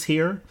warnings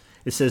here,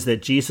 it says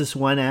that Jesus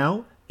went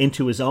out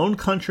into his own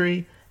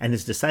country, and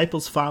his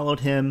disciples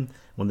followed him.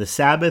 When the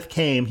Sabbath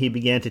came, he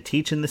began to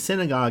teach in the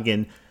synagogue,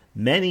 and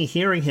many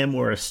hearing him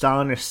were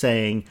astonished,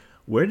 saying,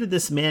 "Where did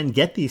this man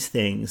get these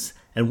things?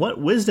 And what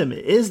wisdom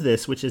is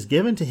this which is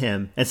given to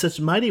him? And such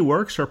mighty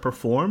works are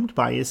performed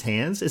by his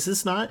hands? Is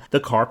this not the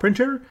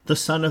carpenter, the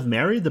son of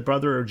Mary, the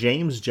brother of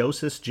James,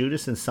 Joseph,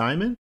 Judas, and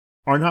Simon?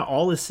 Are not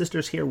all his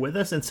sisters here with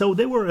us?" And so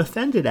they were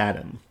offended at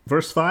him.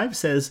 Verse 5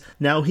 says,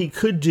 "Now he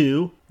could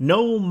do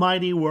no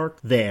mighty work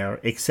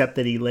there, except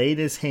that he laid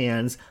his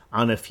hands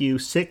on a few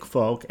sick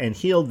folk and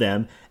healed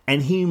them.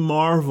 And he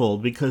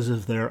marveled because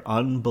of their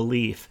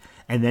unbelief.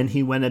 And then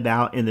he went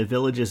about in the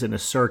villages in a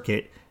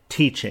circuit,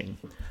 teaching."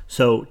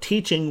 So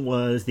teaching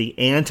was the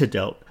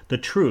antidote, the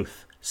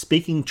truth.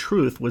 Speaking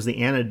truth was the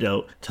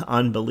antidote to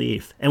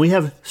unbelief. And we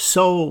have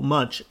so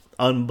much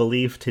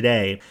unbelief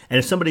today. And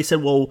if somebody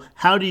said, well,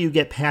 how do you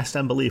get past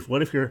unbelief?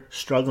 What if you're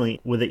struggling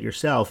with it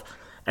yourself?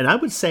 And I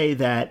would say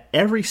that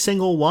every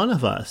single one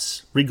of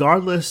us,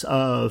 regardless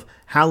of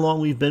how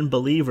long we've been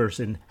believers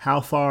and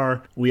how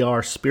far we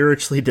are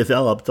spiritually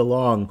developed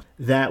along,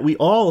 that we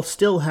all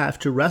still have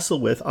to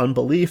wrestle with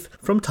unbelief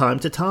from time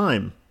to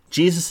time.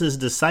 Jesus'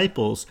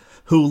 disciples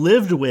who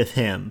lived with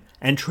him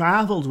and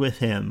traveled with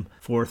him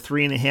for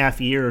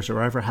 3.5 years,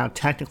 or ever how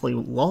technically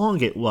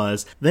long it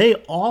was, they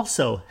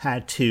also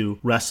had to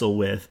wrestle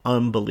with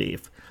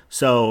unbelief.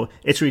 So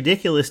it's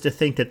ridiculous to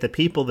think that the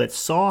people that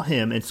saw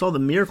him and saw the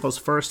miracles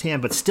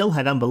firsthand but still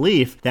had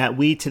unbelief, that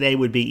we today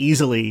would be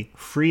easily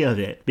free of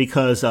it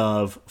because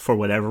of, for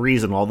whatever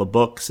reason, all the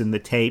books and the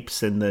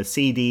tapes and the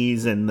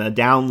CDs and the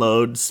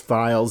downloads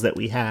files that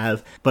we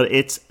have. But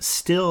it's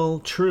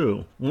still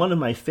true. One of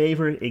my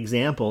favorite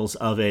examples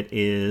of it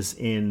is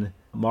in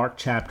Mark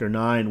chapter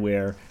 9,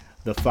 where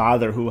the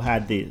father who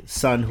had the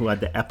son who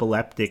had the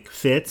epileptic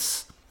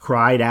fits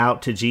cried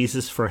out to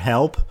Jesus for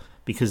help,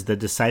 because the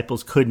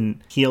disciples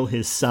couldn't heal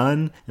his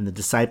son. And the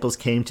disciples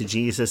came to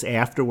Jesus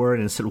afterward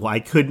and said,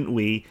 "Why couldn't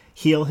we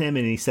heal him?"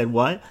 And he said,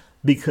 "What?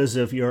 Because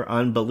of your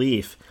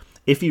unbelief."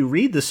 If you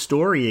read the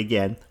story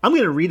again, I'm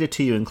going to read it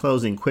to you in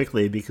closing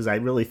quickly because I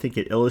really think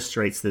it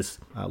illustrates this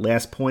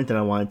last point that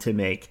I wanted to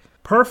make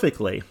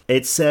perfectly.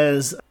 It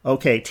says,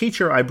 okay,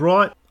 "Teacher, I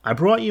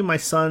brought you my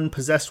son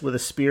possessed with a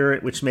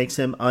spirit which makes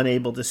him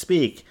unable to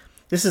speak."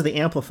 This is the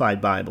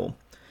Amplified Bible.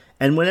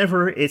 "And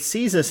whenever it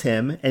seizes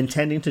him,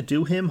 intending to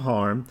do him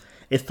harm,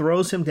 it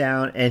throws him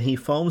down, and he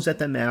foams at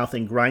the mouth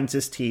and grinds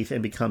his teeth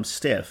and becomes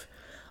stiff.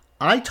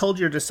 I told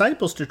your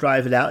disciples to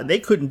drive it out, and they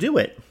couldn't do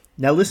it."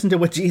 Now listen to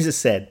what Jesus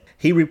said.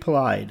 He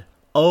replied,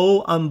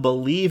 "O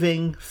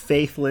unbelieving,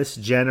 faithless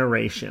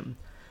generation,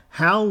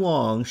 how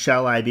long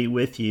shall I be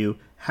with you?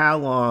 How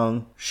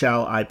long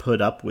shall I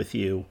put up with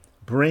you?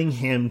 Bring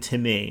him to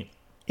me."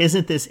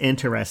 Isn't this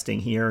interesting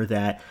here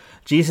that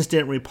Jesus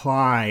didn't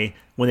reply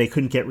when they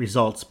couldn't get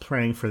results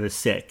praying for the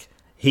sick?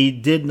 He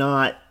did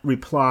not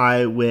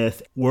reply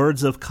with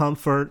words of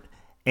comfort,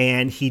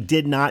 and he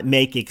did not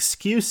make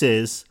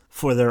excuses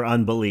for their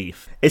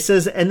unbelief. It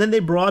says, "And then they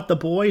brought the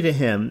boy to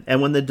him,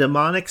 and when the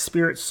demonic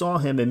spirit saw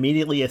him,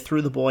 immediately it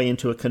threw the boy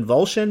into a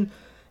convulsion,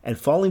 and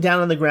falling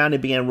down on the ground,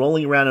 it began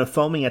rolling around and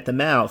foaming at the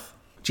mouth.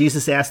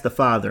 Jesus asked the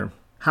father,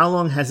 'How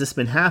long has this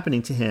been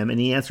happening to him?' And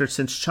he answered,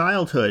 'Since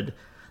childhood.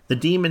 The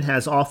demon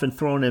has often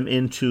thrown him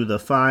into the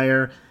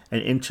fire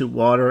and into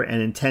water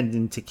and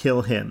intending to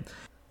kill him.'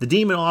 The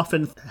demon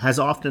has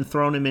often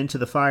thrown him into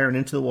the fire and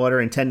into the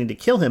water, intending to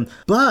kill him.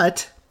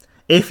 But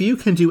if you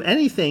can do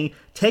anything,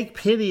 take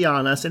pity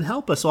on us and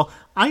help us." Well,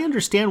 I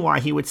understand why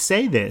he would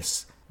say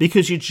this,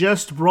 because you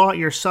just brought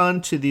your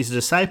son to these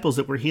disciples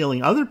that were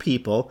healing other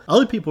people.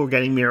 Other people were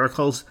getting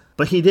miracles,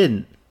 but he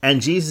didn't.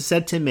 And Jesus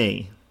said to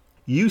me,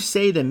 "You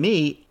say to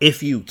me,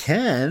 if you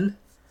can,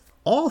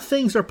 all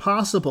things are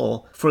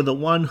possible for the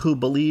one who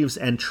believes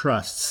and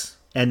trusts."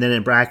 And then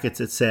in brackets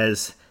it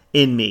says,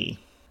 "in me."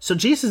 So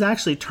Jesus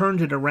actually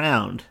turned it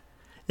around.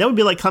 That would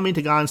be like coming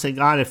to God and saying,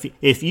 "God,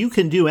 if you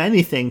can do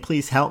anything,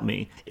 please help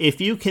me.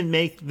 If you can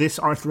make this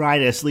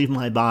arthritis leave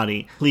my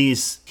body,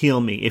 please heal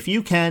me. If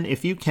you can."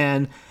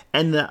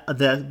 And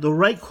the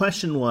right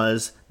question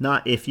was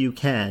not if you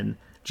can.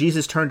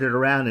 Jesus turned it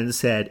around and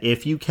said,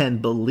 if you can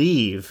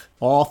believe,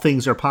 all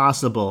things are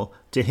possible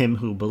to him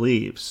who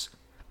believes.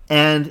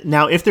 And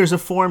now if there's a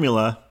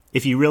formula,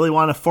 if you really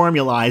want to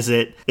formalize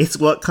it, it's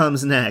what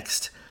comes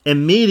next.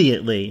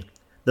 Immediately,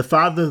 the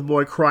father of the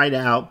boy cried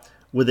out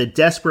with a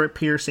desperate,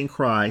 piercing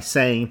cry,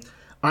 saying,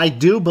 I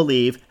do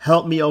believe,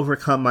 help me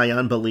overcome my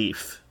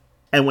unbelief.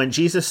 And when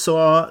Jesus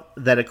saw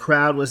that a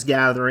crowd was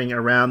gathering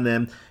around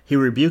them, he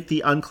rebuked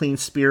the unclean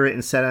spirit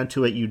and said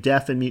unto it, You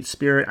deaf and mute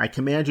spirit, I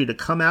command you to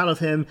come out of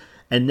him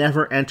and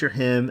never enter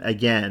him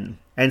again.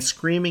 And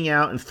screaming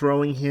out and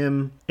throwing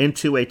him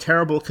into a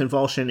terrible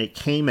convulsion, it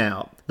came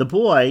out. The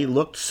boy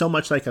looked so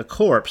much like a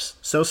corpse,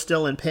 so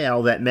still and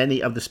pale, that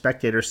many of the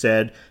spectators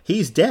said,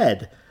 He's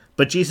dead.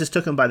 But Jesus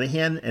took him by the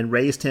hand and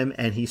raised him,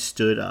 and he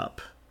stood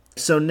up.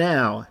 So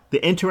now,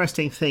 the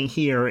interesting thing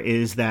here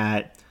is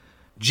that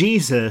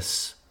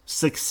Jesus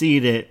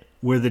succeeded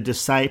where the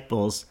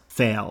disciples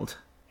failed.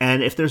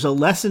 And if there's a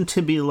lesson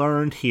to be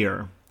learned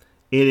here,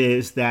 it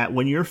is that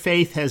when your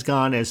faith has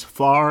gone as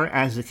far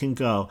as it can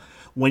go,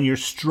 when you're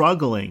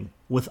struggling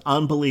with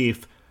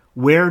unbelief,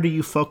 where do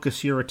you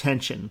focus your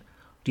attention?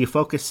 Do you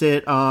focus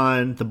it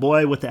on the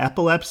boy with the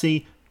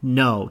epilepsy?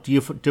 No. Do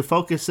you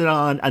focus it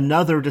on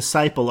another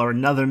disciple or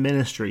another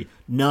ministry?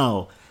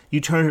 No.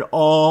 You turn it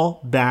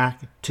all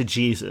back to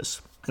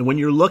Jesus. And when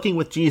you're looking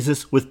with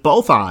Jesus with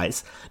both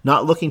eyes,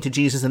 not looking to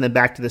Jesus and then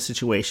back to the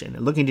situation,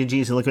 and looking to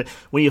Jesus,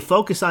 when you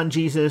focus on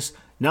Jesus,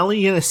 not only are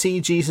you going to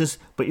see Jesus,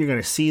 but you're going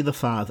to see the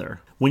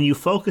Father. When you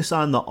focus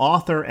on the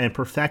author and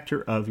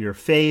perfecter of your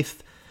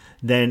faith,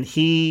 then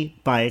he,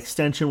 by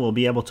extension, will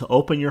be able to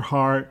open your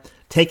heart,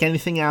 take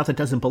anything out that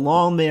doesn't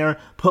belong there,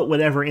 put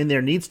whatever in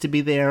there needs to be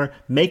there,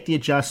 make the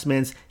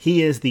adjustments.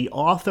 He is the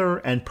author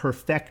and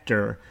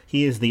perfecter.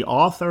 He is the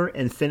author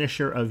and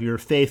finisher of your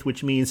faith,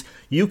 which means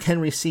you can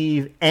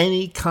receive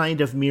any kind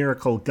of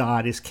miracle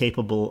God is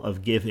capable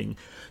of giving.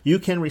 You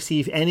can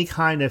receive any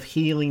kind of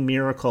healing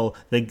miracle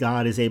that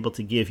God is able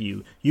to give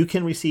you. You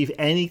can receive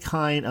any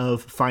kind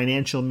of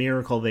financial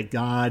miracle that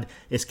God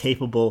is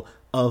capable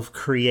of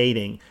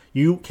creating.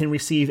 You can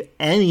receive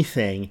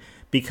anything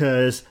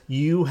because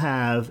you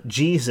have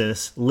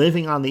Jesus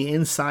living on the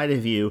inside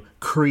of you,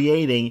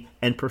 creating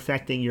and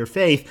perfecting your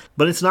faith.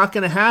 But it's not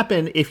going to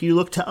happen if you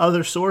look to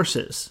other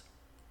sources.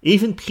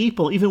 Even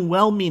people, even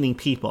well-meaning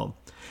people.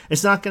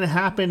 It's not going to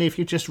happen if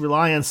you just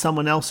rely on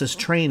someone else's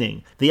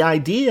training. The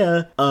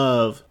idea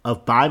of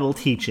Bible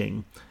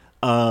teaching,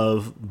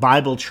 of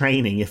Bible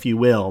training, if you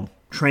will,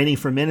 training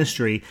for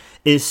ministry,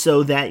 is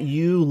so that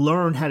you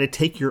learn how to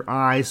take your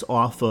eyes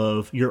off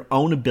of your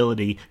own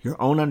ability,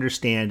 your own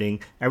understanding,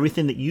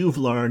 everything that you've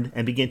learned,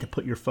 and begin to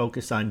put your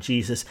focus on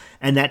Jesus.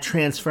 And that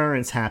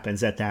transference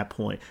happens at that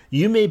point.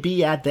 You may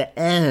be at the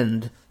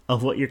end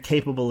of what you're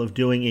capable of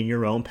doing in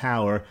your own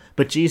power,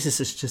 but Jesus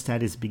is just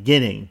at his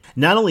beginning.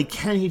 Not only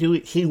can he do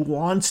it, he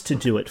wants to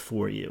do it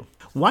for you.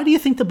 Why do you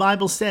think the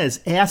Bible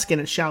says, ask and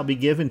it shall be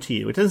given to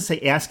you? It doesn't say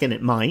ask and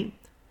it might.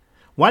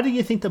 Why do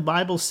you think the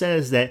Bible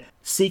says that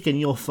seek and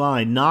you'll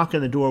find, knock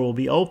and the door will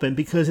be open?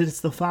 Because it's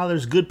the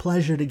Father's good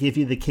pleasure to give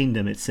you the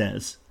kingdom, it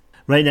says.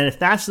 Right? And if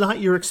that's not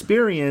your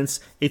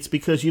experience, it's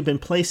because you've been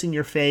placing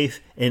your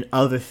faith in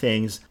other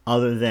things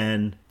other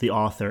than the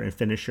author and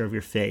finisher of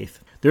your faith.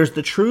 There's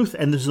the truth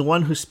and there's the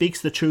one who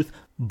speaks the truth.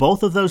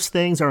 Both of those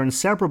things are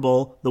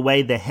inseparable the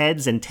way the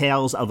heads and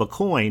tails of a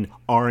coin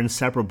are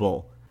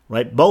inseparable.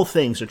 Right? Both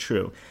things are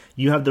true.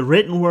 You have the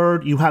written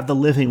word, you have the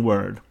living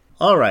word.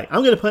 All right,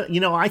 I'm going to put,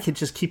 I could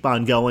just keep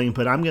on going,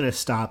 but I'm going to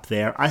stop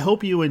there. I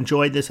hope you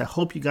enjoyed this. I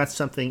hope you got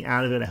something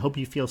out of it. I hope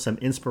you feel some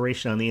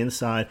inspiration on the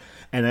inside,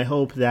 and I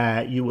hope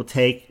that you will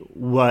take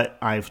what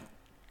I've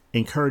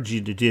encouraged you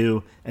to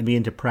do and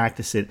begin to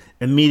practice it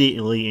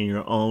immediately in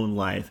your own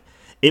life.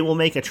 It will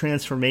make a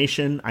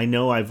transformation. I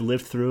know I've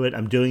lived through it.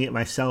 I'm doing it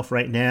myself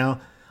right now.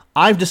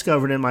 I've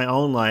discovered in my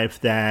own life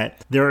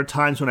that there are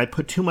times when I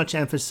put too much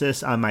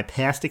emphasis on my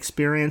past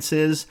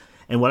experiences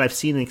and what I've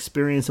seen and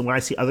experienced and what I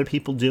see other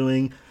people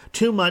doing,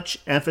 too much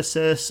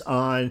emphasis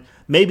on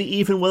maybe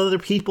even what other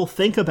people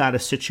think about a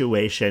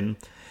situation,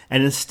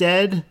 and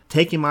instead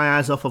taking my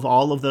eyes off of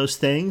all of those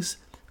things,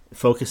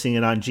 focusing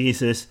it on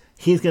Jesus.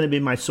 He's going to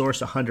be my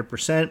source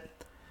 100%,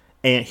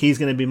 and he's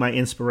going to be my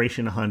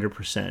inspiration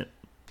 100%.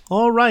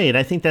 All right,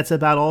 I think that's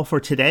about all for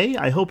today.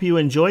 I hope you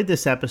enjoyed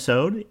this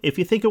episode. If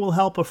you think it will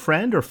help a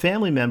friend or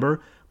family member,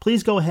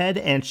 please go ahead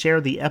and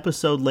share the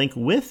episode link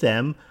with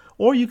them,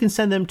 or you can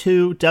send them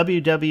to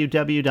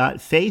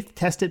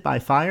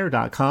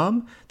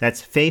www.faithtestedbyfire.com.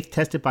 That's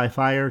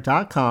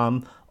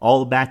faithtestedbyfire.com. All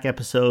the back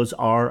episodes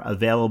are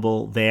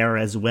available there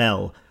as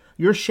well.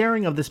 Your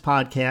sharing of this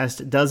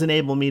podcast does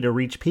enable me to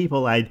reach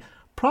people I'd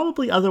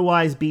probably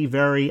otherwise be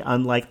very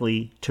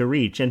unlikely to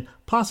reach, and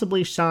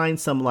possibly shine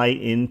some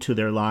light into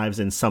their lives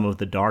in some of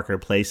the darker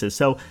places.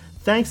 So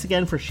thanks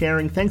again for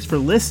sharing. Thanks for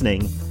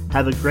listening.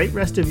 Have a great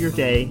rest of your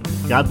day.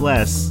 God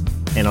bless,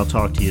 and I'll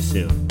talk to you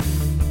soon.